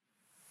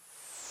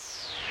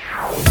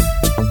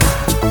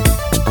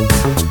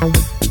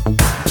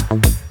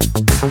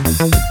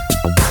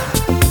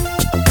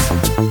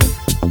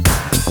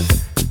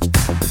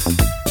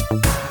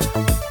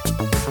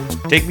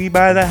Take me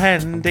by the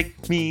hand,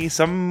 take me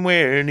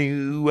somewhere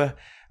new.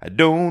 I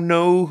don't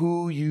know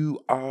who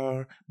you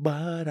are,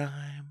 but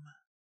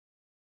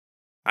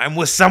I'm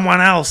with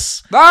someone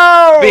else.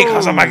 No!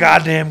 Because I'm a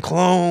goddamn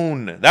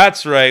clone.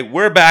 That's right.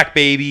 We're back,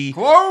 baby.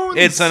 Clones!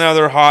 It's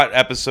another hot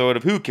episode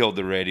of Who Killed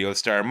the Radio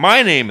Star.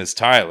 My name is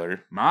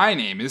Tyler. My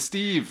name is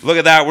Steve. Look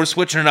at that. We're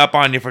switching it up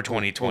on you for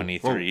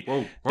 2023.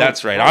 Whoa,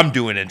 That's right. I'm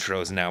doing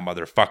intros now,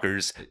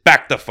 motherfuckers.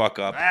 Back the fuck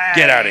up.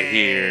 Get out of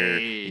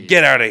here.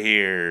 Get out of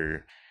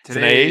here.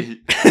 Today.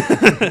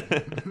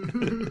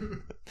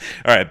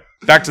 All right.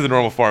 Back to the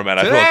normal format.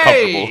 I feel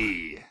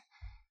uncomfortable.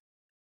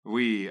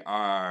 We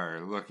are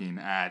looking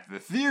at the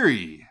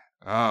theory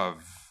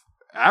of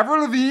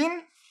Avril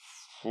Lavigne,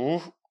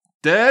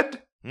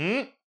 dead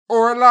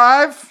or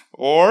alive,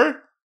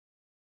 or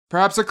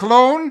perhaps a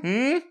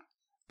clone,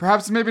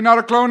 perhaps maybe not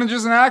a clone and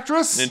just an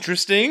actress.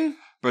 Interesting.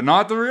 But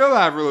not the real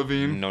Avril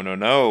Lavigne.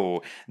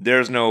 No.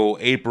 There's no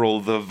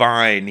April the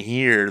Vine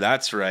here.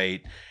 That's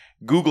right.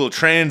 Google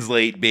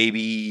Translate,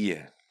 baby.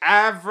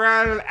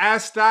 Avril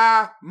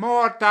está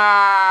morta.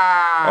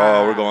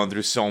 Oh, we're going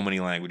through so many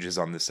languages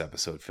on this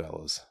episode,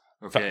 fellas.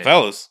 Okay.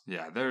 Fellas?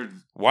 Yeah, they're...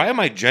 Why am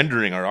I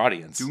gendering our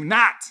audience? Do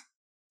not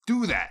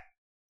do that.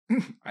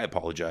 I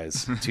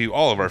apologize to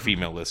all of our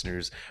female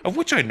listeners, of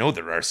which I know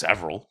there are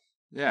several.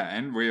 Yeah,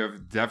 and we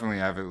definitely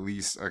have at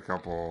least a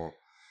couple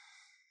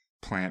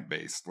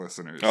plant-based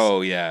listeners.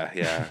 Oh, yeah.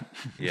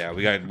 Yeah,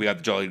 we got the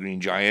Jolly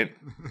Green Giant.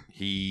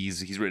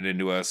 He's written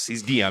into us.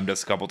 He's DM'd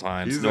us a couple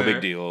times. He's no there.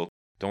 big deal.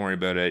 Don't worry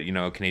about it. You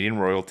know, Canadian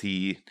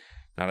royalty,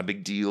 not a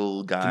big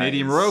deal, guys.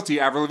 Canadian royalty,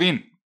 Avril Lavigne.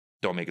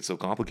 Don't make it so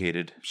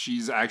complicated.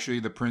 She's actually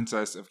the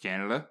princess of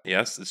Canada.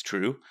 Yes, it's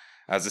true.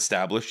 As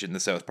established in the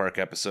South Park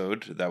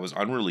episode that was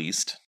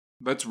unreleased.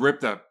 Let's rip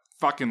the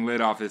fucking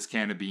lid off this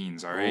can of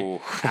beans, all right?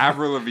 Oh.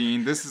 Avril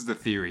Lavigne, this is the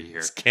theory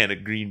here. This can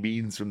of green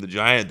beans from the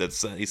Giant.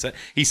 That's he said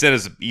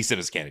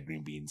his can of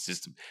green beans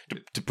just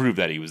to prove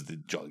that he was the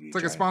Jolly Green It's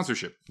like Giant. a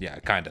sponsorship. Yeah,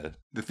 kind of.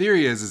 The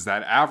theory is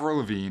that Avril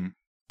Lavigne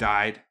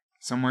died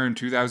somewhere in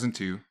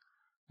 2002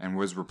 and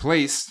was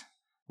replaced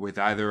with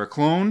either a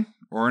clone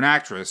or an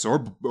actress or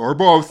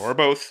both. Or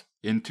both.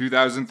 In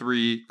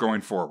 2003 going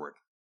forward.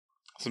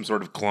 Some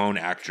sort of clone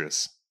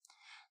actress.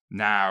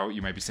 Now,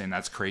 you might be saying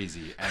that's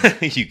crazy.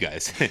 And you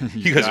guys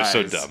are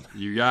so dumb.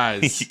 You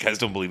guys. You guys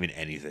don't believe in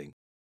anything.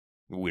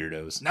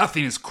 Weirdos.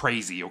 Nothing is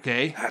crazy,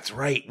 okay? That's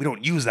right. We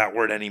don't use that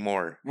word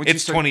anymore. Once you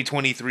It's start-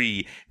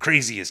 2023.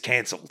 Crazy is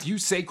canceled. You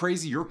say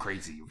crazy, you're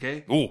crazy,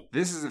 okay? Ooh.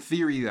 This is a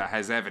theory that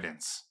has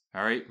evidence.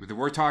 All right, we're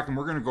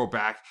going to go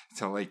back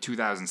to like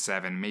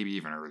 2007, maybe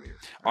even earlier.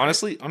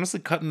 Honestly,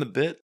 cutting the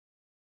bit,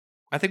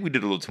 I think we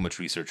did a little too much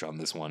research on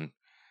this one.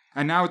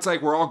 And now it's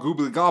like we're all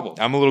goobly gobbled.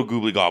 I'm a little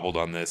goobly gobbled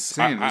on this.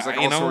 Saying there's like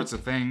all sorts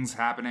of things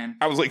happening.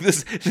 I was like,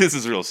 this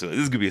is real silly.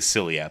 This is gonna be a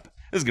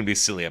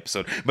silly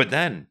episode. But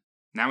then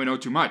Now we know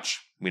too much.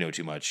 we know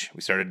too much.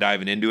 We started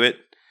diving into it,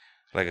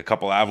 like a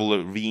couple Avril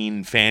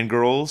Lavigne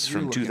fangirls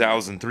from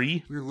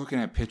 2003. We were looking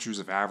at pictures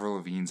of Avril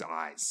Lavigne's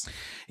eyes,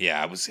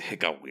 Yeah, it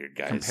got weird,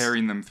 guys.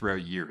 comparing them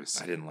throughout years.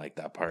 I didn't like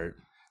that part.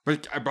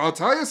 But I'll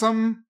tell you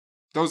something.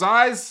 Those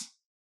eyes,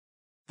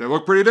 they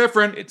look pretty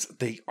different.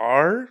 They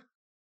are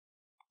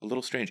a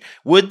little strange.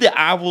 Would the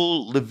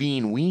Avril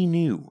Lavigne we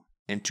knew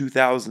in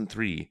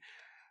 2003,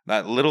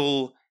 that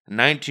little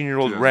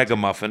 19-year-old 2002.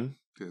 ragamuffin,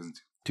 2002.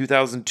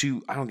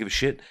 2002, I don't give a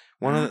shit.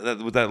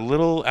 With that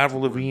little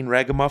Avril Lavigne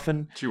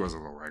ragamuffin, She was a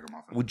little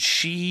ragamuffin. would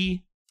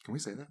she Can we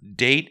say that?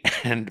 date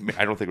and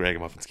I don't think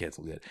Ragamuffins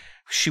canceled yet.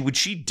 Would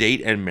she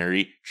date and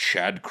marry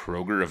Chad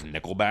Kroeger of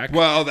Nickelback?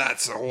 Well,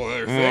 that's a whole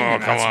other thing. Oh,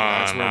 and come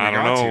that's on. where we I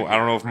don't got know. to, I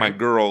don't know if my right?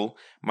 girl,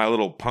 my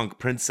little punk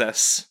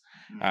princess.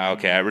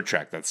 Okay, I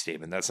retract that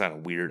statement. That's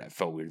not weird. I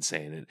felt weird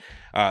saying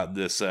it.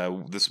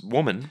 This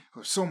woman.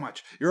 There's so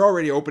much. You're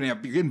already opening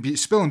up. You're getting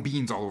spilling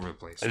beans all over the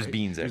place. There's right?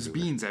 beans There's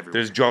everywhere. beans everywhere.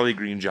 There's Jolly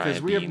Green because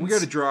Giant we beans.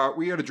 got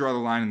to draw the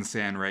line in the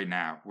sand right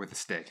now with a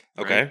stick.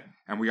 right? Okay.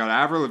 And we got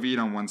Avril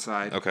Lavigne on one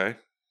side. Okay.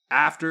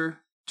 After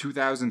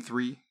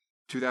 2003,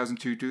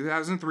 2002,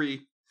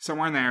 2003,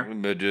 somewhere in there.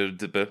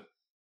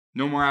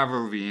 No more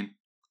Avril Lavigne.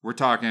 We're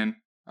talking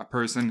a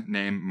person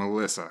named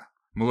Melissa.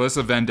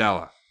 Melissa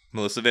Vandella.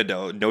 Melissa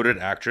Vandella, noted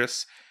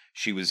actress.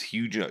 She was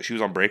huge. She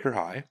was on Breaker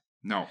High.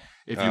 No.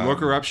 If you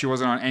look her up, she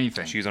wasn't on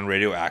anything. She was on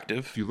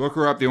Radioactive. If you look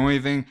her up, the only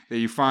thing that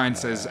you find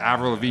says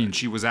Avril Lavigne.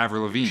 She was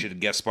Avril Lavigne. She had a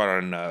guest spot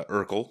on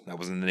Urkel. That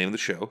was in the name of the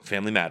show.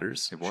 Family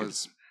Matters. It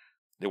was.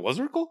 It was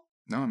Urkel?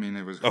 No, I mean,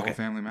 it was called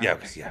Family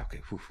Matters. Yeah, okay.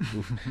 Oof,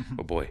 oof.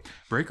 Oh, boy.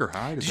 Breaker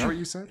High? Is that what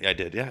you said? Yeah, I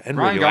did, yeah. And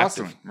Ryan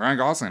Radioactive. Gosling. Ryan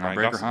Gosling on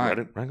Breaker High.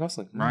 Ryan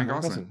Gosling. Ryan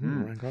Gosling.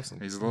 Ryan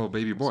Gosling. He's a little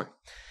baby boy.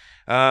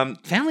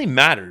 Family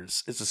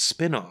Matters is a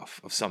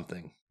spin-off of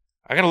something.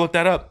 I gotta look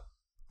that up.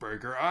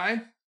 Breaker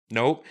High?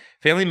 Nope.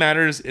 Family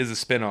Matters is a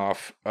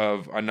spin-off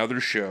of another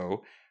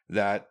show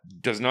that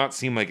does not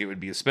seem like it would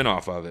be a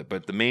spin-off of it,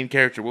 but the main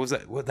character, what was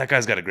that? That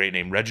guy's got a great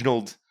name.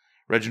 Reginald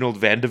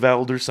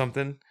Vandeveld or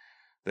something.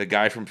 The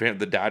guy from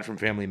the dad from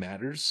Family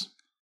Matters.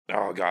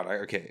 Oh God.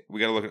 Okay. We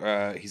gotta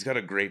look. He's got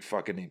a great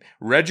fucking name.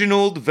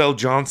 Reginald Vell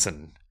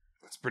Johnson.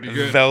 That's pretty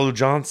good. Vell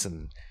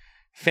Johnson.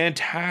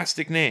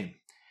 Fantastic name.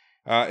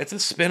 It's a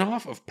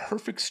spinoff of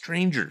Perfect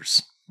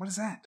Strangers. What is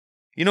that?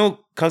 You know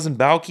Cousin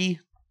Balky?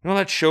 You know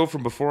that show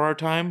from before our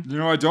time? You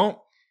know, I don't.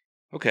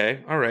 Okay,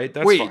 all right,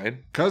 that's Wait,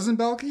 fine. Cousin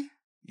Belky?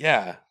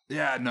 Yeah.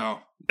 Yeah, no.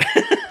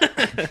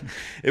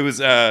 It was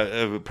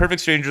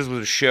Perfect Strangers was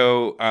a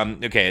show.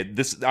 Okay,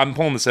 I'm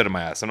pulling this out of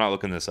my ass. I'm not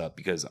looking this up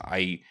because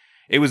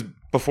it was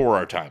before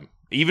our time.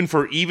 Even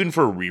for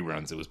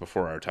reruns, it was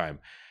before our time.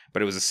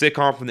 But it was a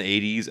sitcom from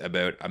the 80s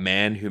about a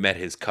man who met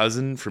his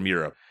cousin from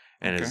Europe.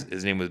 And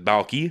his name was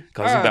Balky,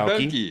 Cousin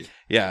Balky.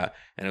 Yeah.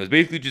 And it was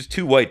basically just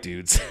two white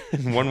dudes.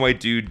 And one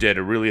white dude did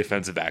a really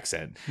offensive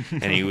accent.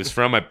 And he was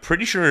from, I'm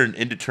pretty sure, an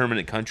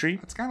indeterminate country.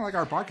 It's kind of like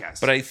our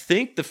podcast. But I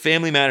think the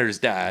Family Matters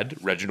dad,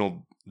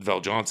 Reginald Vell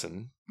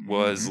Johnson,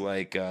 was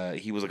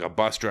he was like a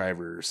bus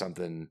driver or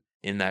something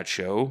in that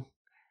show.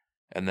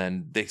 And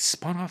then they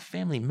spun off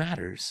Family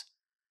Matters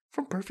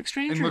from Perfect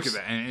Strangers. And look at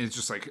that. And it's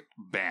just like,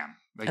 bam.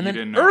 Like, and you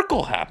then didn't know.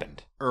 Urkel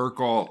happened.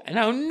 Urkel. And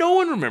now no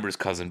one remembers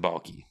Cousin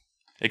Balky.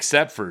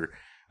 Except for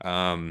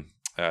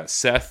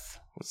Seth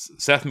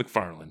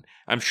MacFarlane.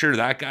 I'm sure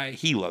that guy,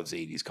 he loves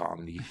 80s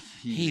comedy.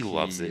 He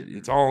loves it.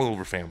 It's all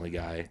over Family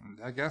Guy.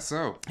 I guess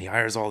so. He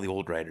hires all the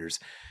old writers.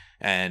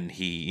 And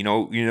he, you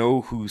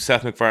know who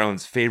Seth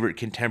MacFarlane's favorite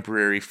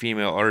contemporary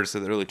female artist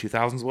of the early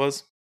 2000s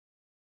was?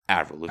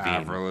 Avril Lavigne.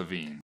 Avril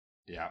Lavigne.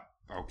 Yeah.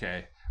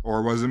 Okay.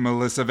 Or was it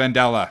Melissa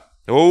Vandella?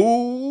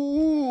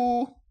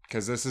 Oh!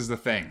 Because this is the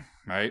thing,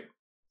 right?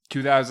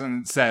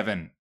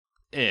 2007.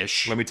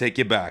 Ish. Let me take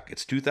you back.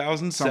 It's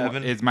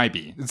 2007. It might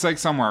be. It's like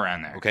somewhere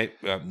around there. Okay,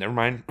 never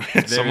mind.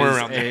 Somewhere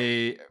around there.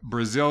 There's a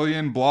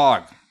Brazilian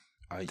blog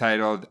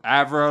titled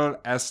Avril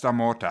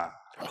Estamota.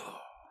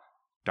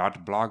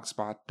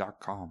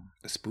 .blogspot.com.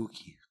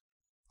 Spooky.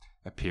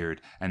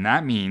 Appeared. And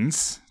that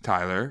means,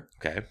 Tyler,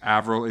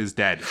 Avril is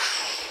dead.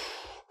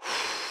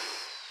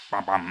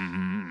 Bum,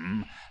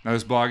 bum. Now,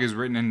 this blog is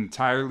written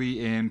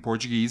entirely in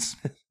Portuguese.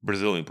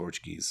 Brazilian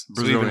Portuguese.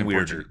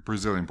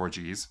 Brazilian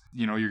Portuguese.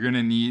 You know, you're going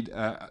to need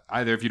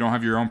either, if you don't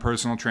have your own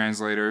personal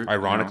translator.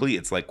 Ironically,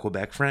 it's like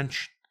Quebec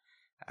French.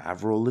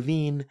 Avril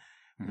Lavigne.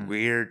 Mm-hmm.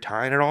 We're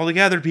tying it all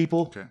together,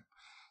 people. Okay.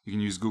 You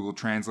can use Google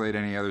Translate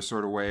any other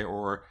sort of way,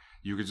 or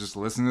you could just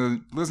listen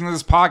to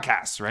this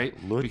podcast, right?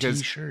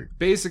 Because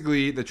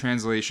basically, the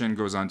translation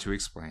goes on to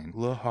explain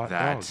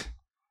that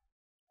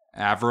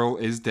Avril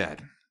is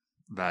dead.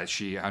 That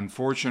she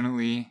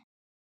unfortunately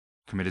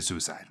committed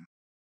suicide.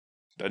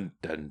 Dun,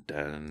 dun,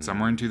 dun.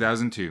 Somewhere in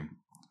 2002.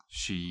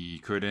 She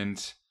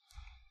couldn't...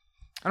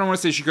 I don't want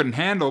to say she couldn't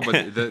handle,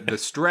 but the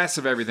stress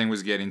of everything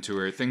was getting to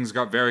her. Things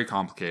got very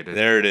complicated.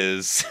 There it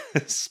is.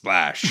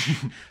 Splash.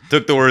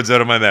 Took the words out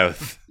of my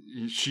mouth.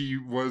 She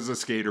was a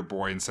skater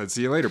boy and said,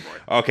 see you later, boy.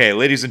 Okay,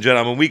 ladies and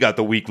gentlemen, we got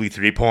the weekly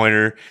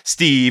three-pointer.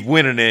 Steve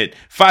winning it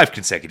 5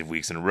 consecutive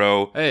weeks in a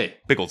row. Hey.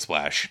 Big old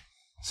splash.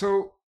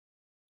 So,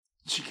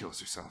 she kills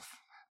herself.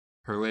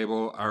 Her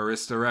label,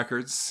 Arista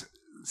Records,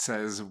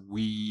 says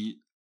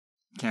we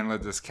can't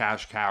let this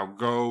cash cow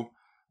go.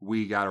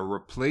 We got to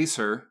replace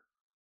her.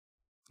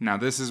 Now,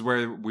 this is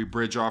where we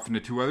bridge off into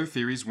two other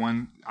theories.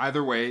 One,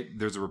 either way,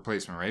 there's a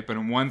replacement, right? But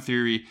in one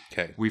theory,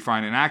 we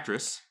find an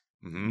actress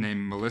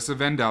named Melissa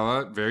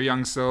Vandella, very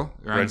young still,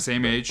 around the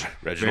same age.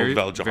 Reginald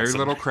Vell Johnson. Very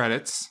little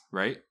credits,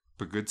 right?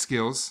 But good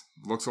skills.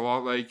 Looks a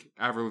lot like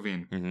Avril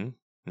Lavigne.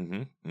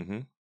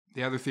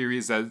 The other theory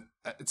is that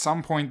at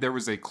some point there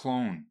was a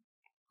clone.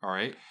 All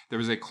right. There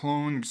was a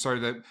clone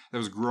that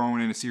was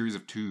grown in a series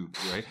of tubes,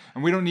 right?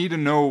 And we don't need to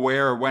know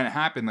where or when it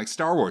happened. Like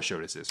Star Wars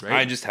showed us this, right?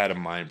 I just had a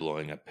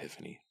mind-blowing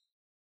epiphany.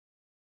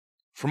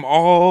 From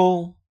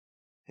all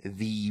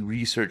the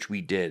research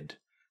we did,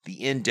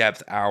 the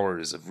in-depth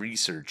hours of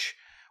research,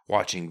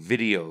 watching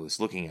videos,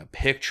 looking at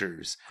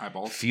pictures,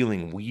 eyeballs,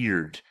 feeling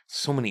weird,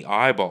 so many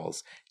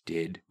eyeballs,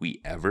 did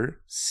we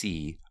ever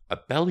see a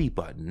belly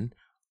button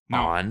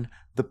on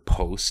the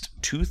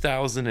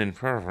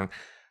post-2000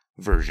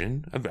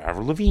 version of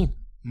Avril Lavigne?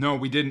 No,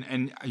 we didn't.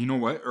 And you know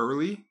what?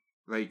 Early,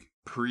 like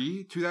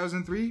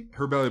pre-2003,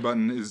 her belly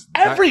button is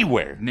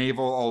everywhere.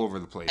 Navel all over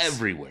the place.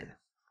 Everywhere.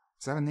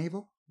 Is that a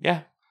navel?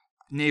 Yeah.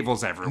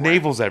 Navel's everywhere.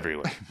 Navel's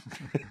everywhere.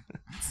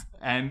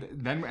 and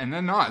then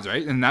nods,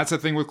 right? And that's the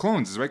thing with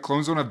clones, right?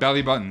 Clones don't have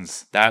belly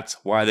buttons. That's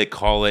why they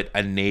call it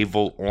a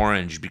navel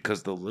orange,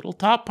 because the little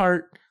top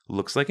part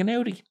looks like an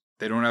Audi.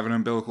 They don't have an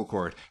umbilical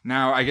cord.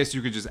 Now, I guess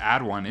you could just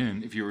add one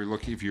in if you were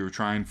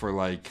trying to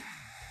make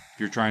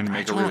a really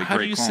great clone. How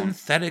do you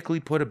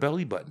synthetically put a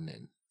belly button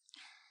in?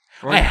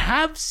 Well, I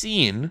have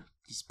seen...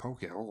 Just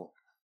poke it hole.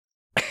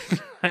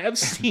 I have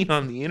seen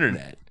on the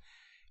internet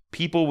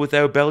people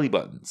without belly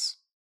buttons.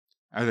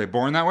 Are they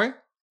born that way?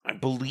 I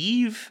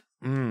believe...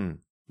 no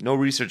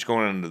research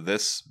going on into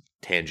this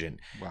tangent.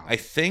 Wow. I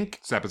think...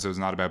 This episode's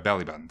not about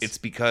belly buttons. It's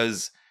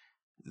because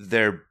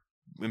their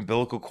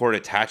umbilical cord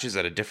attaches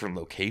at a different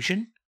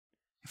location.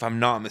 If I'm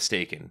not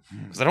mistaken.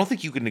 Because I don't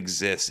think you can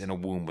exist in a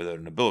womb without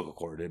an umbilical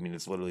cord. I mean,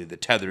 it's literally the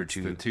tether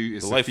to the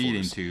life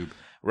feeding force. Tube.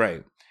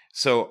 Right.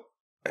 So,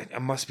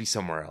 it must be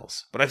somewhere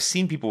else. But I've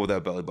seen people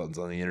without belly buttons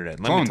on the internet.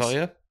 And Clones. let me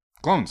tell you.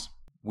 Clones.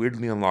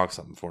 Weirdly unlock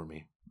something for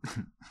me.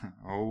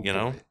 Oh, you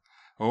know?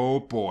 Oh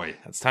boy.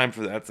 That's time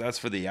for that. That's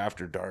for the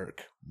After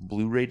Dark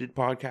Blue-rated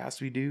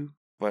podcast we do.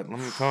 But let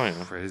me tell you.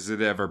 Is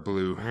it ever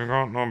blue? I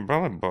got no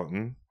belly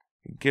button.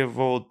 Give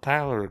old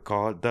Tyler a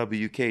call at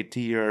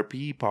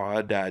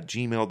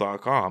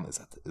wktrppod@gmail.com. Is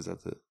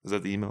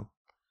that the email?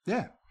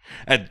 Yeah.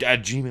 At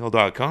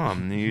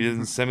gmail.com. You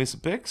didn't send me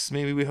some pics.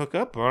 Maybe we hook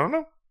up.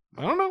 I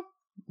don't know.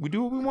 We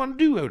do what we want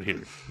to do out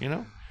here, you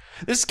know?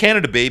 This is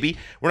Canada, baby.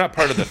 We're not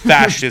part of the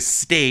fascist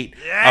state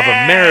of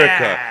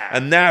America.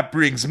 And that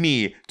brings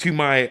me to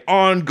my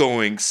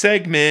ongoing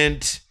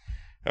segment.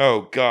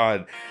 Oh,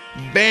 God.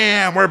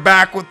 Bam! We're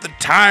back with the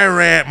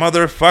tyrant,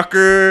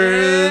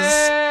 motherfuckers.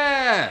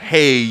 Yeah.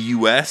 Hey,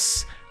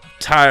 U.S.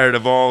 Tired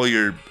of all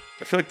your...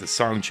 I feel like the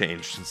song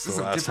changed since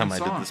the last time I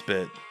did this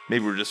bit.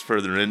 Maybe we're just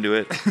further into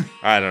it.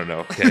 I don't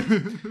know. Okay.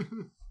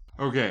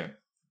 Okay.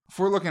 If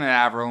we're looking at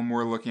Avril,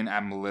 we're looking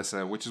at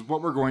Melissa, which is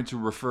what we're going to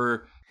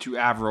refer to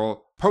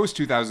Avril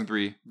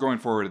post-2003 going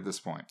forward at this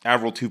point.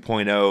 Avril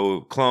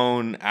 2.0,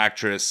 clone,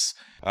 actress,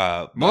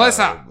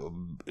 Melissa!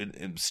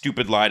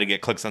 Stupid lie to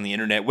get clicks on the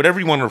internet, whatever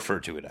you want to refer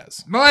to it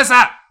as.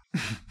 Melissa!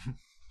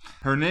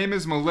 Her name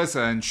is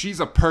Melissa, and she's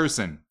a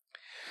person.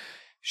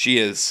 She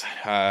is.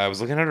 I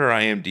was looking at her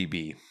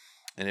IMDb,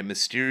 and it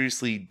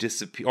mysteriously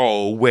disappeared.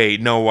 Oh,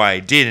 wait, no, I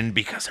didn't,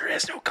 because there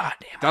is no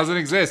goddamn... Doesn't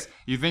exist.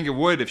 You'd think it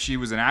would if she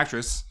was an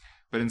actress,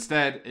 but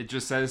instead, it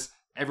just says...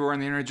 Everywhere on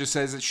the internet just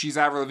says that she's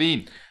Avril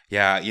Lavigne.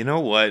 Yeah, you know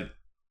what?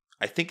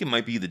 I think it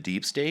might be the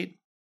deep state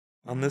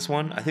on this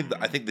one. I think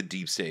the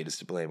deep state is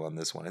to blame on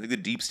this one. I think the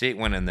deep state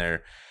went in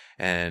there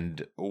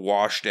and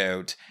washed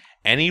out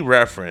any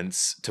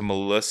reference to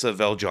Melissa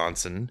Vel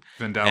Johnson.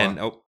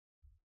 Vandella.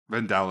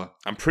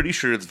 I'm pretty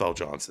sure it's Vel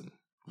Johnson,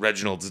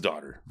 Reginald's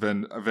daughter.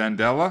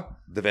 Vandella?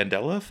 The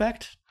Vandella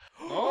effect?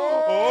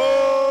 Oh!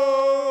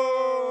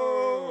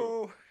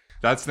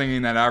 That's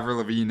thinking that Avril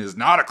Lavigne is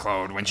not a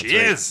clone when she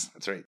is.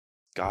 That's right.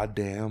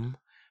 Goddamn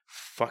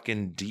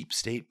fucking deep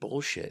state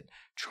bullshit.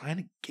 Trying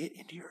to get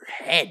into your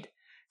head.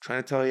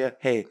 Trying to tell you,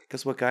 hey,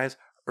 guess what, guys?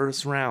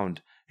 Earth's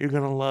round. You're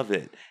going to love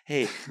it.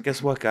 Hey,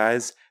 guess what,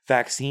 guys?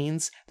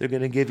 Vaccines, they're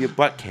going to give you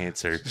butt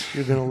cancer.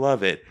 You're going to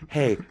love it.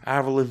 Hey,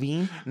 Avril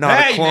Lavigne,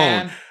 not a clone.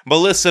 Man.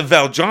 Melissa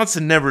Vel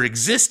Johnson never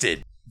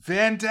existed.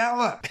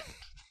 Vandella.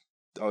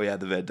 Oh, yeah,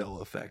 the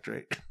Vandella effect,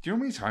 right? Do you know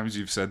how many times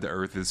you've said the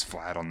Earth is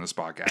flat on this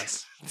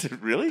podcast?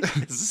 Really?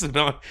 Is this a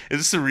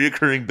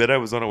reoccurring bit I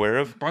was unaware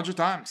of? A bunch of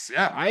times,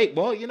 yeah.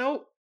 Well, you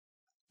know,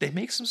 they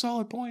make some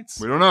solid points.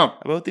 We don't know.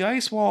 About the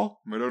ice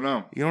wall. We don't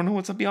know. You don't know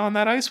what's beyond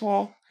that ice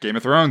wall. Game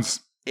of Thrones.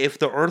 If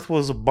the Earth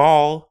was a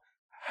ball,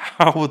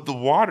 how would the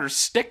water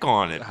stick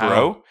on it,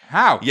 bro?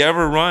 How? You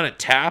ever run a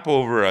tap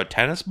over a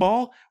tennis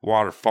ball?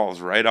 Water falls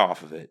right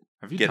off of it.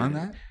 Have you done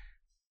that?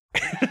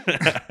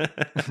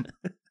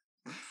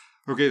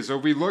 Okay, so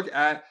if we look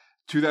at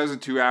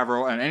 2002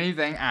 Avril and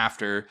anything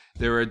after,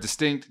 there are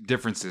distinct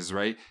differences,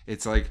 right?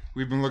 It's like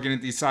we've been looking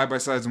at these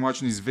side-by-sides and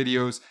watching these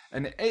videos,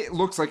 and it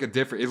looks like a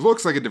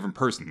different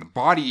person. The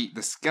body,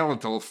 the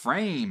skeletal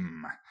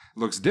frame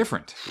looks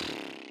different.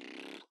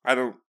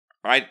 I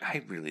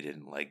really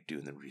didn't like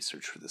doing the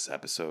research for this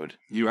episode.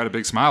 You had a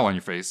big smile on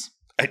your face.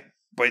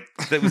 But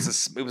it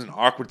was an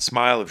awkward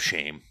smile of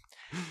shame.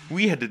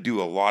 We had to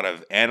do a lot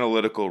of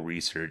analytical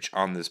research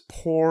on this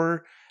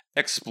poor,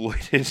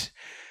 exploited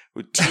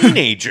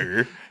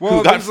teenager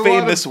who got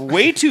famous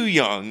way too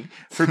young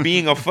for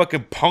being a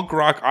fucking punk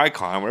rock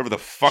icon, whatever the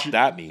fuck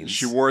that means.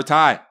 She wore a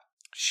tie.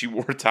 She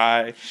wore a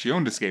tie. She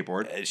owned a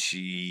skateboard.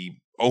 She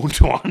owned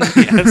one.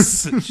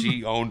 Yes,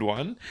 she owned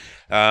one.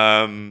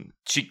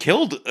 She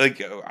killed,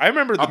 I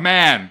remember a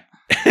man.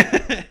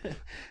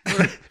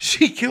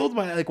 She killed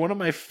one of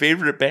my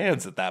favorite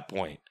bands at that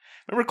point.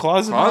 Remember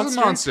Closet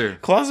Monster?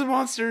 Closet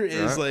Monster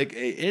is like an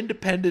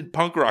independent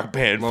punk rock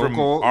band from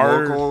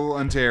local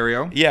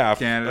Ontario. Yeah,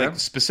 Canada. Like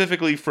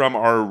specifically from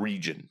our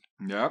region.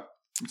 Yep.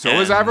 So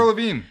is Avril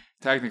Lavigne,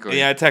 technically.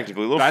 Yeah,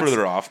 technically. A little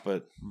further off,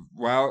 but...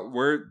 Well,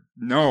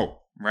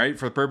 right?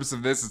 For the purpose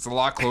of this, it's a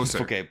lot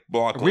closer. Okay, a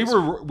lot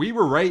closer. We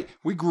were right.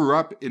 We grew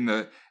up in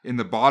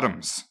the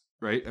bottoms,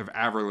 right, of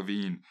Avril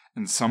Lavigne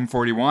in Sum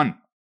 41.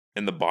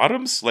 In the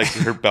bottoms? Like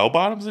her bell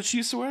bottoms that she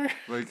used to wear?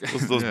 Like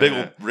those big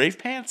old rave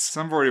pants?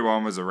 Sum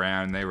 41 was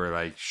around. They were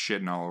like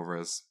shitting all over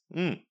us.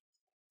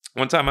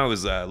 One time I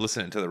was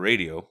listening to the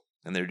radio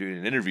and they were doing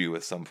an interview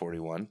with Sum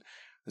 41.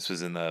 This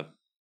was in the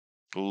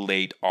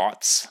late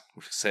aughts,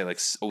 say like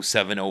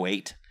 07,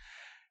 08.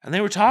 And they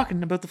were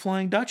talking about the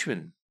Flying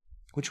Dutchman,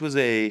 which was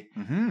a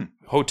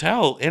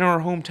hotel in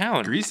our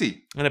hometown.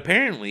 Greasy. And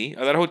apparently,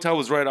 that hotel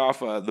was right off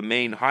the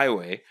main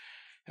highway.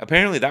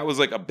 Apparently, that was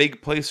like a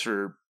big place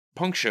for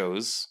punk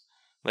shows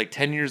like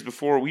 10 years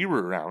before we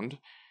were around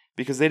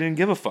because they didn't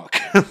give a fuck.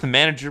 The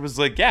manager was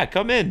like, yeah,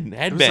 come in,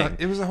 headbang.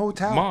 It was a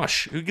hotel.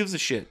 Mosh. Who gives a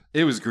shit?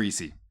 It was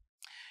greasy.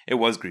 It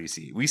was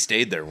greasy. We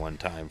stayed there one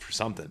time for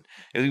something.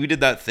 We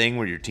did that thing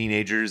where you're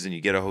teenagers and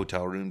you get a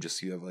hotel room just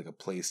so you have like a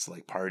place to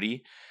like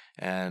party.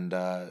 And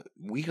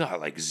we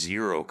got like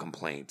 0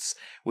 complaints,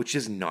 which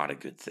is not a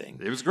good thing.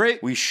 It was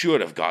great. We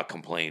should have got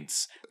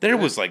complaints. There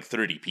was like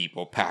 30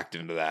 people packed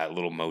into that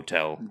little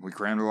motel. We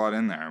crammed a lot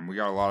in there, and we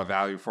got a lot of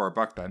value for our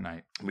buck that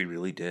night. We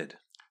really did.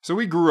 So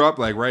we grew up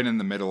like right in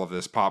the middle of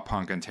this pop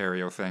punk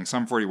Ontario thing.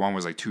 Sum 41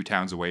 was like 2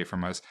 towns away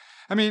from us.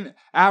 I mean,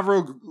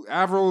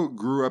 Avril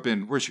grew up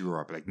in, where she grew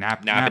up? Like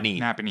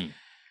Napanee.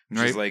 Which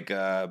is like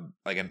a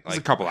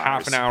couple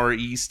half an hour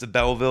east of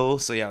Belleville.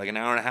 So yeah, like an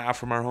hour and a half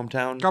from our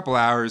hometown. Couple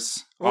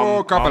hours.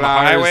 On the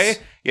highway.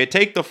 You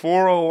take the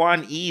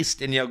 401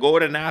 east and you go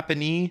to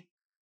Napanee.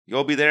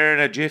 You'll be there in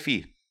a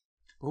jiffy.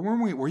 Well,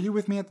 were you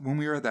with me when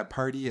we were at that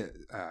party at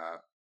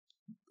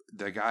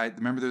the guy?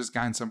 Remember there's this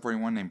guy in Sum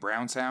 41 named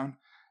Brown Sound?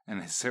 And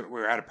we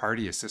were at a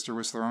party his sister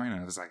was throwing, and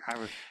I was like, I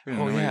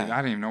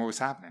didn't even know what was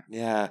happening.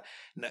 Yeah.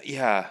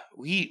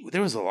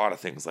 There was a lot of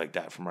things like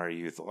that from our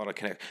youth, a lot of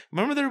connect.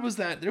 Remember there was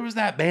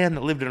that band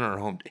that lived in our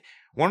home.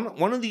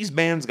 One of these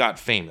bands got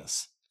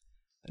famous.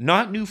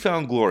 Not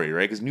Newfound Glory,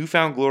 right? Because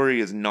Newfound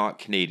Glory is not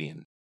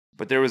Canadian.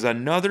 But there was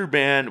another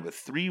band with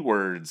 3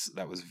 words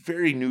that was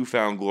very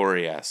Newfound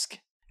Glory-esque.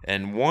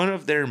 And one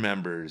of their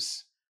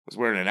members was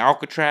wearing an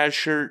Alcatraz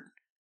shirt.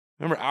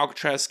 Remember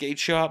Alcatraz Skate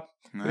Shop?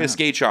 We had a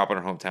skate shop in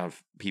our hometown,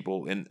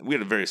 people, and we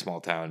had a very small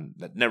town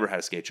that never had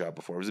a skate shop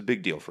before. It was a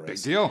big deal for us.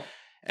 Big deal.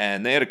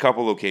 And they had a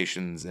couple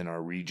locations in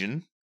our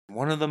region.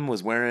 One of them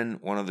was wearing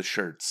one of the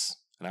shirts,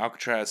 an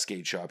Alcatraz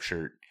skate shop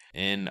shirt,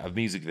 in a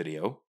music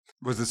video.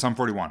 Was it Sum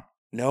 41?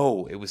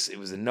 No, it was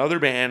another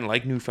band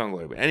like Newfound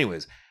Glory. But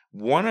anyways,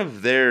 one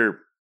of their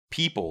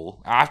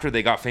people, after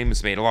they got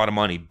famous, made a lot of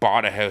money,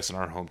 bought a house in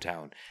our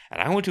hometown.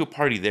 And I went to a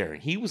party there,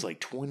 and he was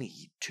like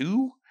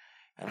 22,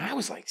 and I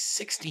was like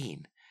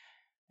 16.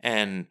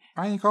 And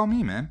why didn't you call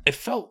me, man? It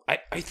felt,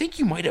 I think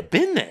you might have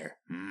been there.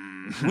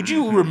 Would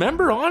you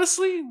remember,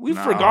 honestly? We've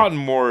forgotten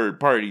more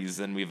parties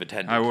than we've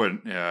attended. I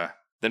wouldn't, yeah.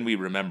 Than we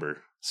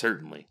remember,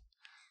 certainly.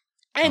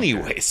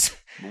 Anyways,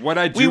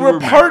 okay. We were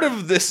part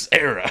of this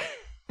era.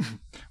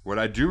 What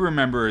I do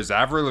remember is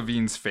Avril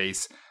Lavigne's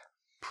face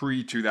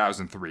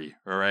pre-2003,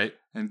 all right?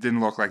 And it didn't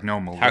look like no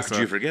Melissa. How could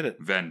you forget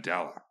it?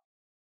 Vandella.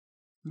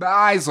 The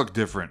eyes look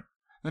different.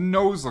 The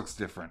nose looks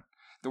different.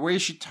 The way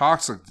she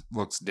talks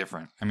looks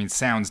different. I mean,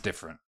 sounds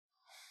different.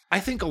 I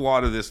think a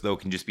lot of this, though,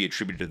 can just be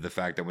attributed to the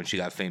fact that when she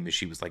got famous,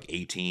 she was like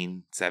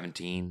 18,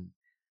 17.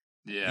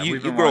 Yeah,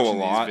 we've been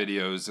watching these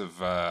videos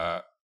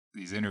of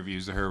these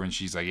interviews of her when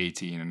she's like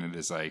 18, and it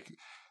is like,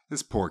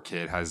 this poor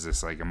kid has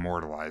this like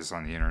immortalized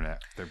on the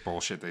internet. Their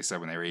bullshit they said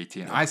when they were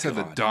 18. I said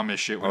the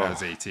dumbest shit when I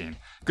was 18.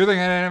 Good thing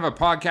I didn't have a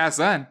podcast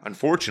then.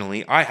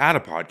 Unfortunately, I had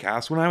a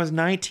podcast when I was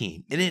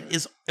 19, and it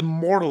is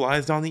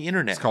immortalized on the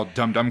internet. It's called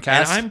Dum Dum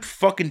Cast. And I'm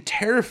fucking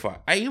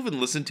terrified. I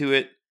even listened to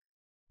it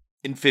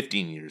in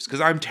 15 years because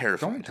I'm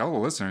terrified. Don't tell the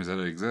listeners that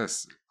it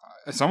exists.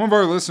 Some of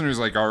our listeners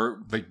are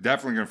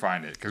definitely gonna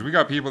find it because we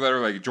got people that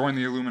are like, join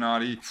the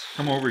Illuminati,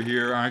 come over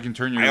here, I can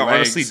turn your legs. I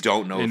honestly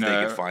don't know if they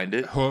could find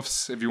it.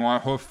 Hoofs, if you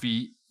want hoof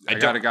feet. I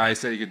got a guy who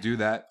said he could do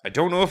that. I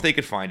don't know if they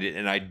could find it,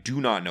 and I do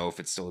not know if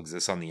it still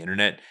exists on the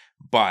internet.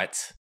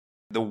 But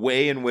the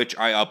way in which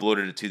I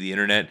uploaded it to the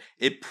internet,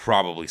 it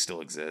probably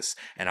still exists,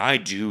 and I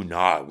do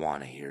not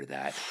want to hear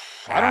that.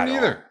 I don't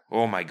either.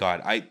 Oh my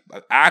god, I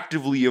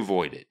actively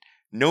avoid it.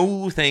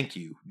 No, thank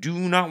you. Do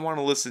not want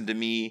to listen to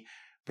me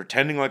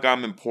pretending like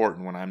I'm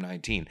important when I'm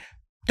 19.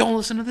 Don't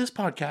listen to this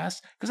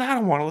podcast because I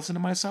don't want to listen to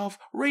myself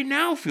right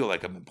now feel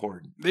like I'm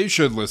important. They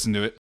should listen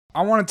to it.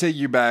 I want to take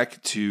you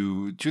back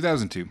to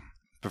 2002,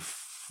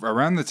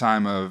 around the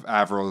time of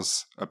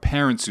Avril's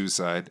apparent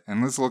suicide,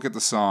 and let's look at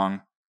the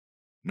song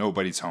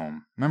Nobody's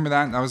Home. Remember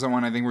that? That was the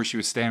one, I think, where she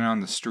was standing on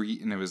the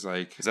street and it was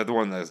like... Is that the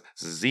one that's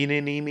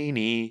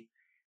Zee-nee-nee-me-nee,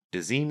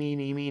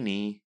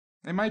 Dizee-me-nee-me-nee?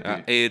 It might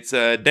be. It's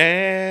a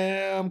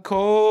damn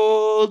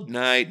cold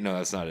night. No,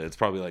 that's not it. It's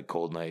probably like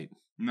Cold Night.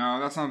 No,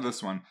 that's not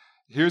this one.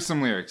 Here's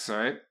some lyrics, all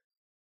right?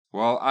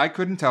 Well, I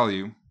couldn't tell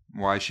you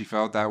why she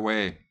felt that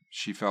way.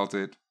 She felt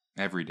it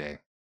every day.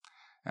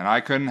 And I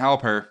couldn't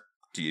help her.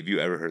 Have you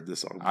ever heard this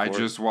song before? I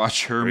just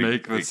watch her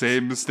make the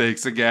same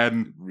mistakes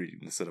again. Reading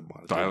instead of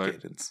Tyler,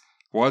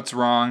 what's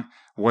wrong?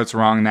 What's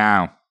wrong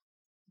now?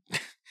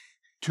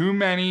 Too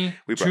many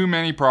problems.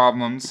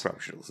 We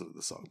probably should listen to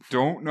the song before.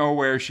 Don't know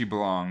where she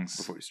belongs.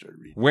 Before you started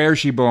reading. Where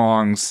she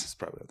belongs. It's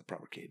probably not the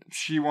proper cadence.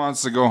 She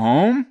wants to go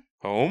home.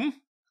 Home?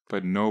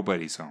 But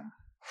nobody's home.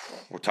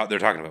 They're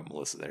talking about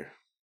Melissa there.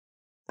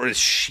 Or is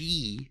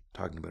she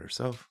talking about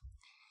herself?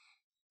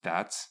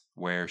 That's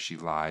where she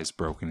lies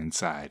broken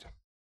inside.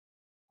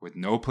 With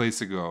no place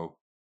to go.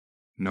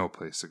 No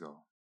place to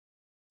go.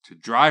 To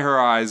dry her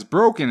eyes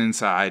broken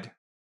inside.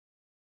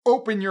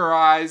 Open your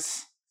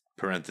eyes.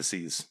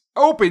 Parentheses.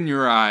 Open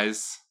your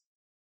eyes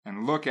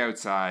and look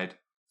outside.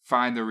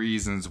 Find the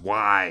reasons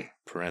why.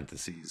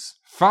 Parentheses.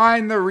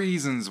 Find the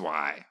reasons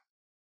why.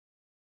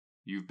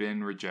 You've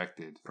been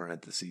rejected.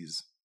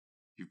 Parentheses.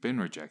 You've been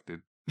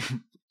rejected.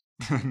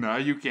 Now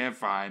you can't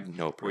find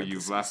no what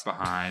you've left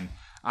behind.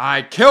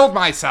 I killed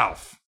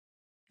myself.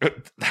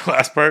 That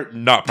last part,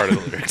 not part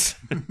of the lyrics.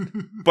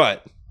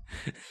 but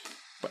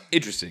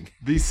interesting.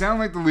 These sound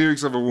like the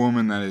lyrics of a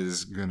woman that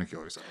is going to kill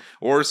herself.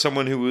 Or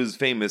someone who was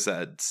famous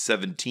at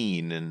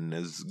 17 and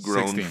has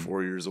grown 16.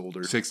 4 years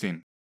older.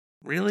 16.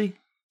 Really?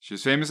 She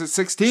was famous at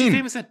 16. She was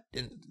famous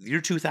in the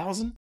year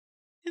 2000?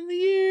 In the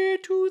year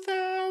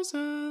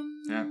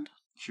 2000. Yeah.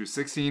 She was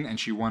 16 and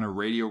she won a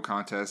radio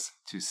contest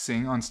to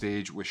sing on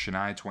stage with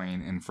Shania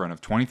Twain in front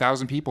of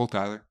 20,000 people,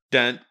 Tyler.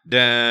 Dun,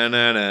 dun,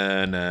 dun,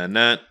 dun, dun,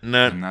 dun,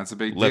 dun. And that's a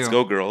big deal. Let's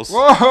go, girls.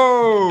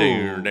 Whoa!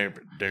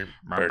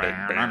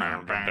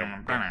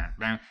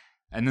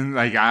 And then,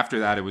 like, after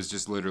that, it was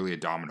just literally a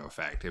domino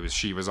effect.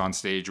 She was on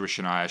stage with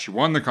Shania. She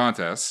won the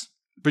contest,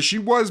 but she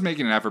was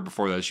making an effort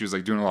before that. She was,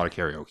 like, doing a lot of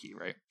karaoke,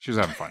 right? She was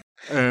having fun.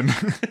 And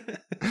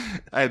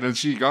then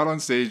she got on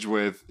stage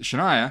with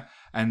Shania,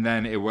 and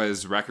then it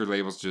was record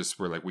labels just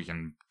were like, we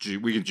can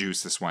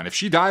juice this one. If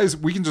she dies,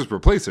 we can just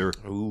replace her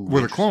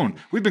with a clone.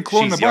 We've been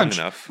cloning a bunch.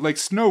 Like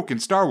Snoke in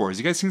Star Wars.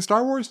 You guys seen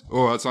Star Wars?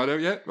 Oh, that's not out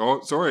yet? Oh,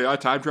 sorry. I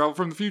time travel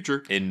from the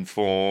future.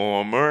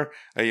 Informer.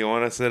 You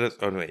want to set it?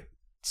 Oh, wait.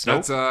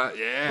 Snow? That's,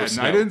 yeah.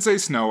 No, I didn't say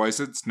Snow. I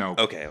said Snoke.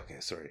 Okay.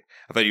 Sorry.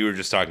 I thought you were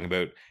just talking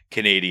about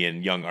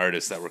Canadian young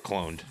artists that were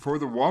cloned. For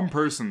the one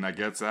person that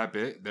gets that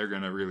bit, they're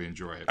going to really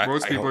enjoy it.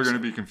 Most people are going to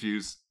be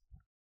confused.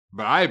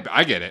 But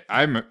I get it.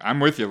 I'm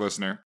with you,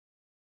 listener.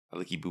 I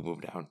lick you boom boom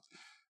down.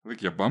 I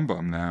lick your bum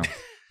bum now.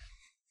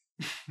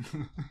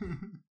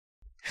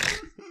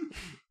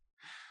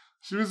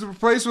 She was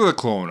replaced with a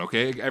clone,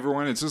 okay?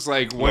 Everyone, it's just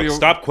like...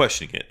 Stop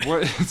questioning it.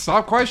 What?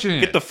 Stop questioning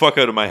it. Get the fuck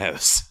out of my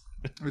house.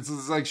 It's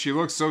just like she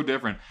looks so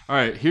different. All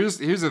right, here's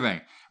the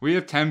thing. We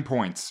have 10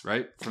 points,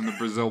 right? From the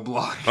Brazil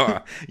blog.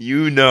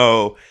 You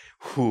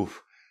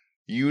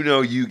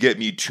get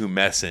me too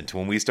messant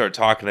when we start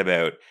talking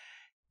about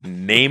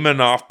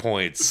naming off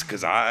points,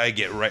 because I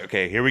get right.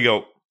 Okay, here we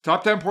go.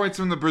 Top 10 points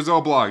from the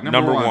Brazil blog.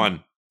 Number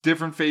one.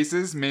 Different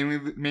faces,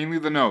 mainly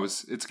the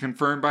nose. It's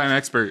confirmed by an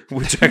expert.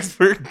 Which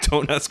expert?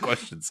 Don't ask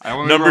questions.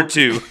 Number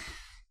 2.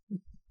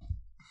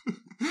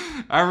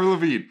 Avril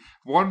Lavigne,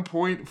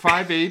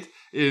 1.58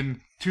 in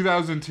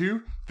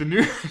 2002. The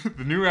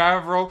new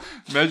Avril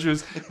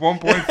measures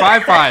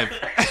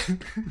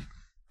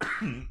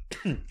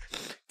 1.55.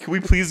 Can we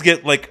please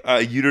get like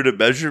a unit of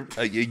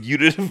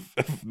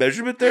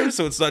measurement there,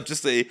 so it's not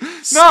just a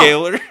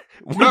scalar?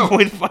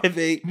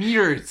 1.58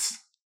 meters.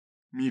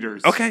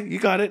 Okay, you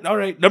got it. All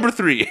right, number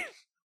 3.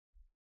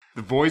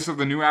 The voice of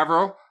the new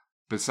Avril,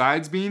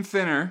 besides being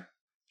thinner,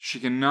 she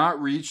cannot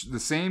reach the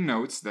same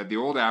notes that the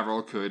old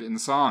Avril could in the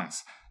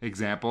songs.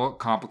 Example,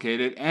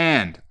 complicated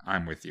and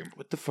I'm with you.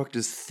 What the fuck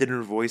does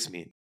thinner voice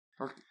mean?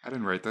 I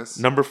didn't write this.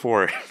 Number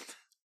 4.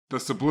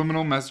 The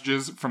subliminal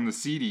messages from the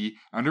CD,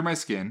 Under My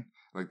Skin,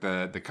 like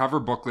the cover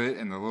booklet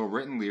and the little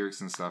written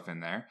lyrics and stuff in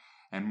there,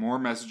 and more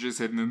messages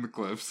hidden in the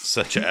clips.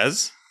 Such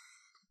as?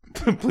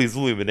 Please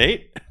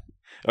illuminate.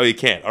 Oh, you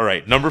can't. All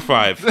right, number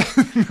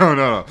 5.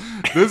 No.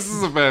 This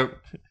is about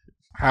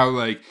how,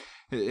 like,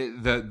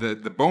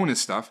 the bonus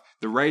stuff,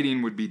 the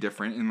writing would be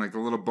different in, like, the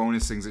little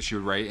bonus things that she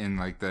would write in,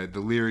 like, the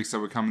lyrics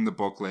that would come in the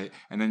booklet,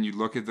 and then you'd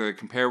look at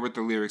compare with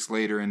the lyrics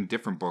later in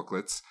different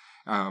booklets.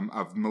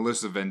 Of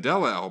Melissa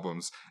Vandella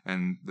albums,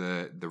 and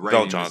the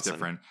writing is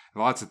different.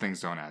 Lots of things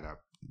don't add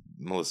up.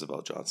 Melissa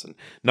Bell Johnson.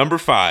 Number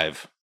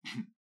 5.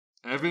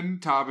 Evan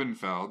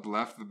Taubenfeld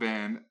left the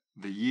band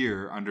the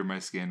year Under My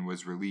Skin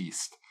was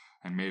released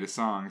and made a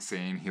song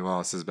saying he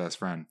lost his best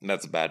friend.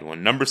 That's a bad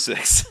one. Number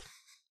 6.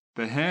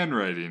 The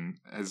handwriting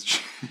has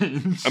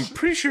changed. I'm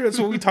pretty sure that's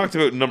what we talked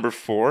about in number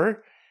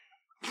 4,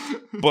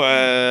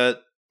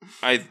 but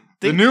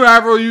the new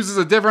Avril uses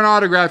a different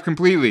autograph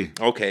completely.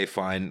 Okay,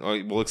 fine.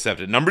 We'll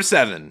accept it. Number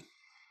 7.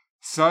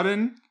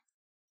 Sudden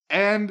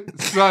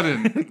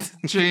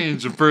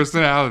change of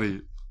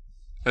personality.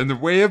 And the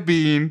way of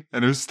being,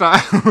 and her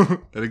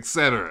style, and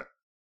etc.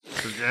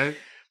 Okay?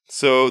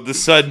 So, the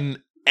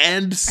sudden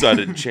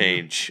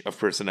change of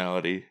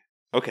personality.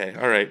 Okay,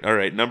 all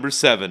right. Number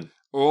 7.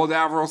 Old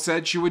Avril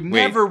said she would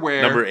never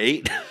wear... Number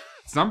 8?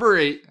 It's number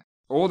 8.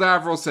 Old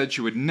Avril said she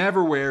would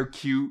never wear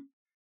cute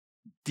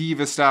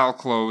diva-style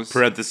clothes.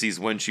 Parentheses,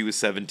 when she was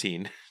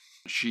 17.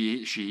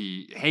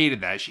 She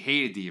hated that. She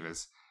hated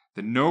divas.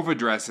 The Nova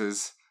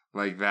dresses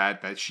like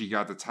that she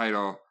got the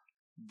title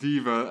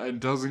Diva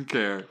and doesn't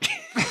care.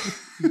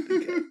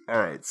 All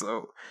right,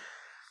 so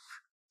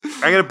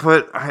I'm going to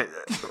put... I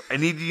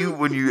need you,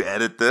 when you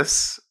edit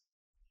this,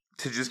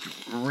 to just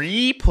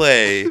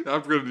replay.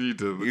 I'm going to need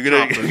to... You're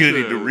going to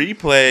need to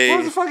replay...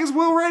 What the fuck is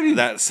Will writing?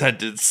 That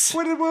sentence.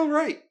 What did Will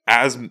write?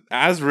 As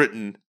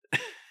written...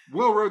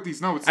 Will wrote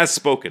these notes. As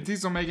spoken.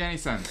 These don't make any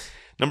sense.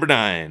 Number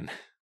 9.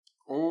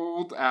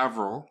 Old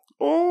Avril.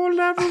 Old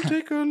Avril,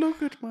 take a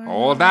look at my...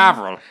 Old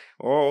Avril.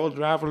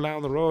 Old Avril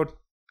down the road.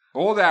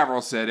 Old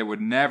Avril said it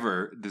would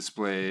never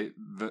display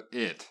the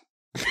it.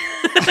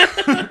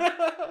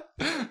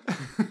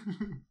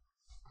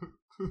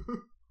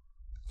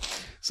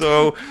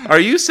 So, are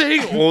you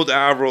saying Old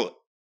Avril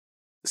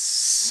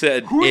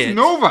said Who's it?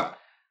 Nova?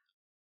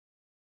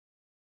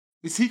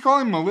 Is he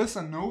calling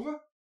Melissa Nova?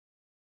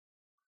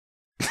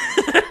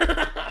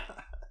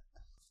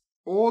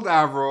 Old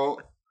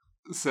Avril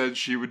said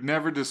she would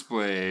never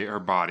display her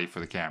body for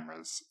the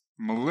cameras.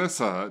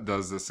 Melissa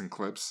does this in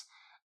clips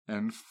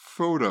and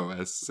photo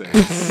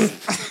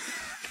essays.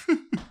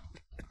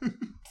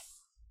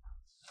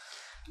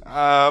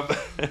 Why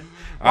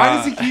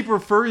does he keep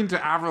referring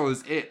to Avril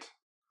as it?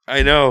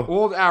 I know.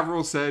 Old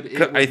Avril said it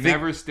would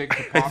never stick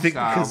to pop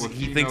style with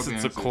he thinks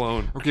it's dancers. a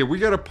clone. Okay, we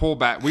gotta pull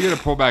back. We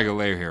gotta pull back a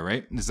layer here,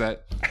 right? Is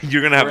that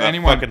you're gonna have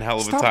a fucking hell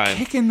of a time? Stop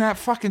kicking that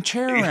fucking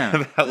chair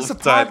around. Hell of a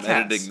time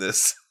editing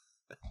this.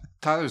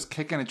 Tyler's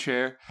kicking a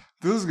chair.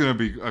 This is gonna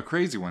be a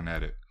crazy one to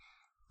edit.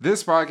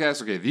 This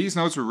podcast, okay, these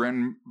notes were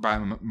written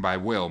by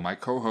Will, my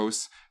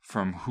co-host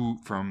from Who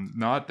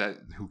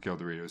Killed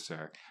the Radio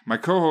Star. My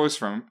co-host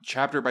from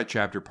Chapter by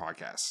Chapter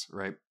podcasts,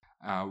 right?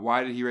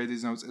 Why did he write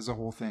these notes? It's a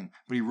whole thing.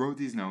 But he wrote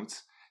these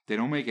notes. They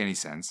don't make any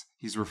sense.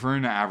 He's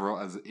referring to Avril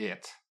as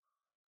it.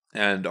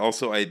 And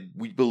also,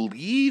 we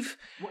believe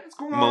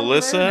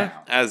Melissa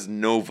as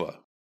Nova.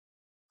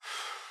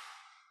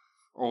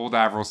 Old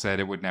Avril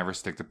said it would never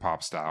stick to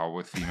pop style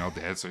with female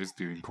dancers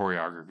doing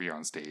choreography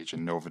on stage,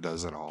 and Nova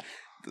does it all.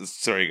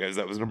 Sorry, guys,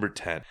 that was number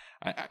 10.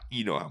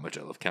 You know how much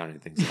I love counting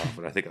things off,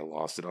 but I think I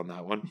lost it on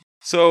that one.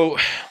 So,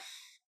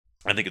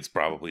 I think it's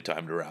probably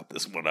time to wrap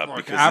this one up. Look,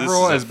 because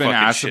Avril has been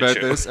asked about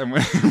show. this, and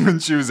when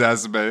she was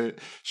asked about it,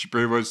 she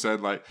pretty much said,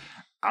 like,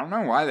 I don't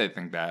know why they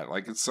think that.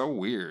 Like, it's so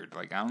weird.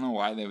 Like, I don't know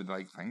why they would,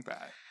 like, think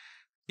that.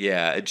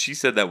 Yeah, and she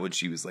said that when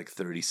she was, like,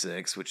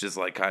 36, which is,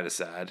 like, kind of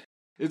sad.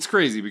 It's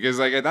crazy because,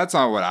 like, that's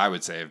not what I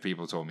would say if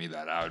people told me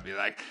that. I would be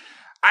like,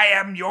 I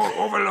am your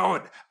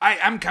overlord. I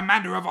am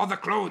commander of all the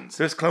clones.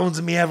 There's clones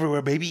of me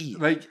everywhere, baby.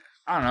 Like,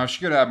 I don't know. She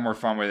could have more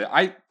fun with it.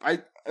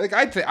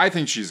 I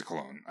think she's a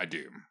clone. I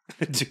do.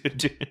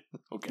 Okay.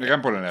 Like,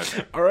 I'm putting that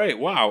there. All right.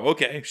 Wow.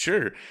 Okay.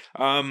 Sure.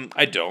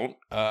 I don't.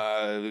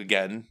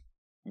 Again,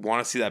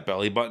 want to see that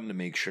belly button to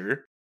make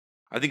sure.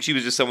 I think she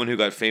was just someone who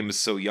got famous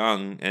so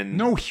young, and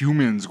no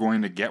human's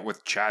going to get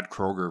with Chad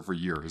Kroeger for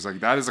years.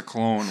 Like, that is a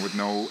clone with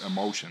no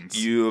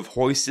emotions. You have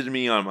hoisted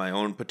me on my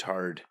own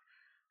petard.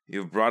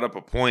 You've brought up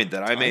a point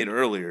that I made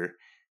earlier.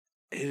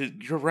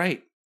 You're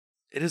right.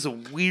 It is a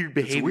weird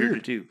behavior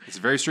to do. It's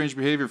a very strange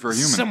behavior for a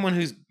human. Someone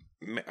who's,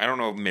 I don't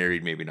know,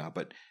 married, maybe not,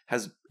 but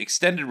has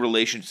extended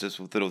relationships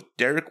with both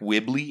Derek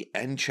Whibley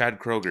and Chad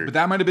Kroeger. But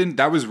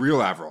that was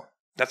real Avril.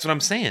 That's what I'm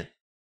saying.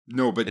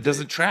 No, but it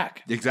doesn't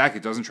track. Exactly,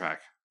 it doesn't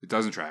track. It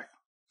doesn't track.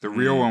 The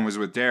real one was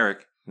with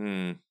Derek.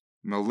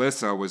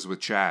 Melissa was with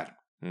Chad.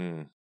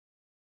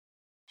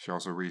 She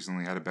also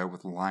recently had a bout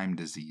with Lyme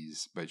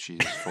disease, but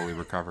she's fully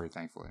recovered,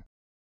 thankfully.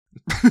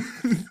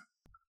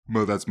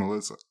 Well, that's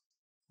Melissa.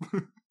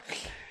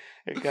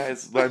 Hey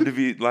guys, Lyme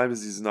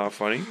disease is not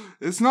funny.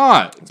 It's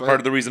not. It's part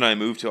of the reason I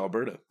moved to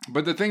Alberta.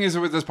 But the thing is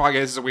with this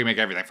podcast is that we make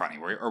everything funny,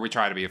 or we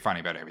try to be funny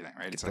about everything,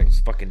 right? It's like those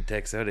fucking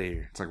ticks out of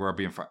here. It's like we're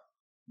being fun.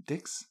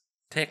 Dicks?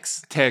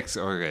 Ticks.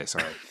 Okay,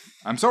 sorry.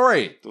 I'm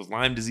sorry. Those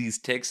Lyme disease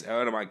ticks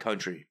out of my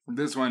country.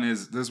 This one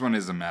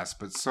is a mess,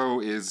 but so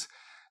is,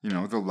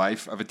 the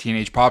life of a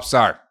teenage pop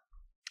star.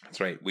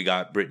 That's right. We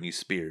got Britney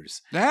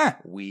Spears. Yeah.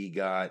 We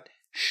got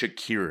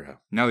Shakira.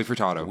 Nelly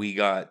Furtado.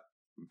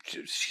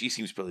 She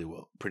seems pretty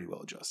well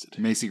adjusted.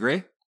 Macy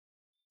Gray?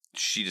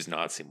 She does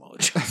not seem well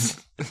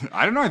adjusted.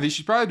 I don't know. I think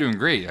she's probably doing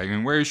great. I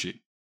mean, where is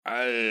she?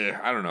 I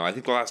don't know. I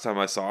think the last time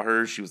I saw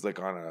her, she was like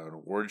on an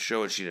award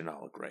show and she did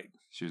not look right.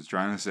 She was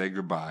trying to say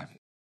goodbye.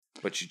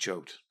 But she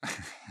choked.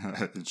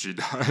 And she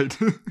died.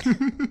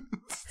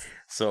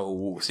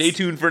 So stay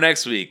tuned for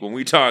next week when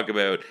we talk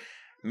about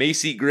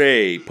Macy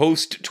Gray,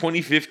 post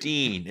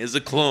 2015, is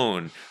a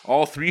clone.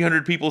 All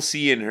 300 people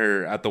seeing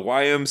her at the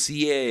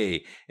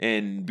YMCA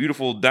in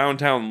beautiful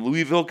downtown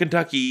Louisville,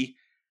 Kentucky.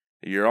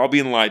 You're all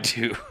being lied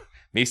to.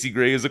 Macy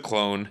Gray is a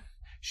clone.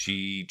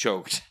 She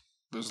choked.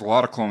 There's a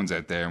lot of clones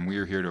out there, and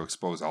we're here to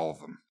expose all of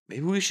them.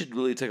 Maybe we should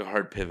really take a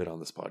hard pivot on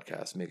this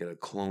podcast, make it a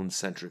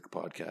clone-centric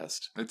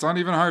podcast. It's not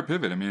even a hard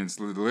pivot. I mean, it's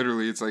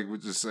literally, it's like,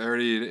 it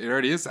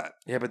already is that.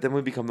 Yeah, but then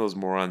we become those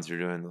morons you're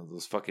doing,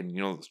 those fucking,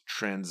 those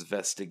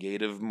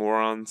transvestigative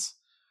morons.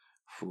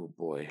 Oh,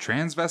 boy.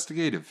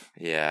 Transvestigative?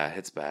 Yeah,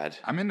 it's bad.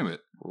 I'm into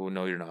it. Oh,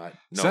 no, you're not.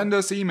 No. Send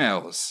us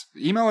emails.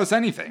 Email us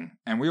anything,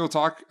 and we will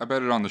talk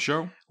about it on the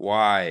show.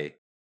 Why?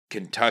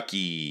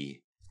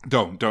 Kentucky.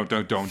 Don't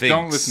listen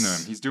to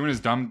him. He's doing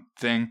his dumb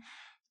thing.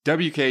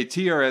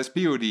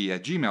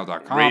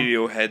 WKTRSPOD@gmail.com.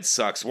 Radiohead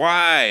sucks.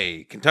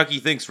 Why? Kentucky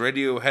thinks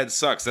Radiohead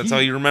sucks. That's how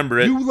you remember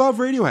it. You love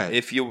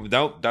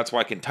Radiohead. That's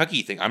why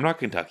Kentucky thinks. I'm not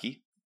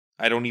Kentucky.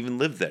 I don't even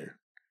live there.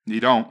 You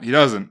don't. He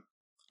doesn't.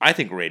 I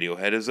think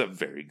Radiohead is a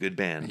very good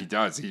band. He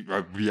does.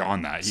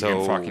 Beyond that,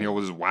 he'll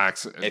just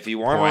wax. If you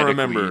want to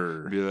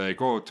remember, be like,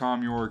 oh,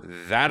 Tom York.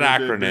 That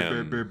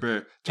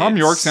acronym. Tom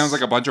York sounds like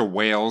a bunch of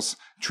whales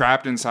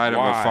trapped inside of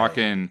a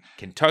fucking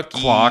Kentucky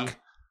clock.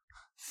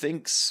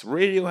 Thinks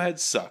Radiohead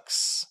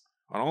sucks.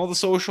 On all the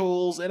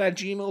socials and at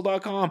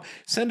gmail.com.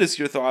 Send us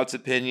your thoughts,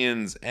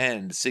 opinions,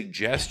 and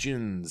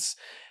suggestions.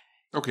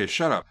 Okay,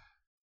 shut up.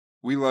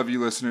 We love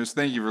you, listeners.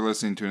 Thank you for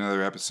listening to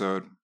another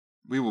episode.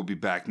 We will be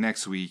back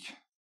next week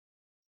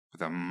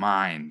with a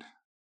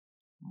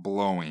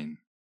mind-blowing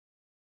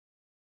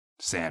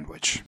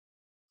sandwich.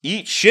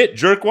 Eat shit,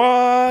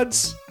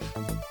 jerkwads!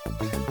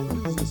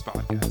 What is this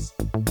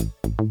podcast?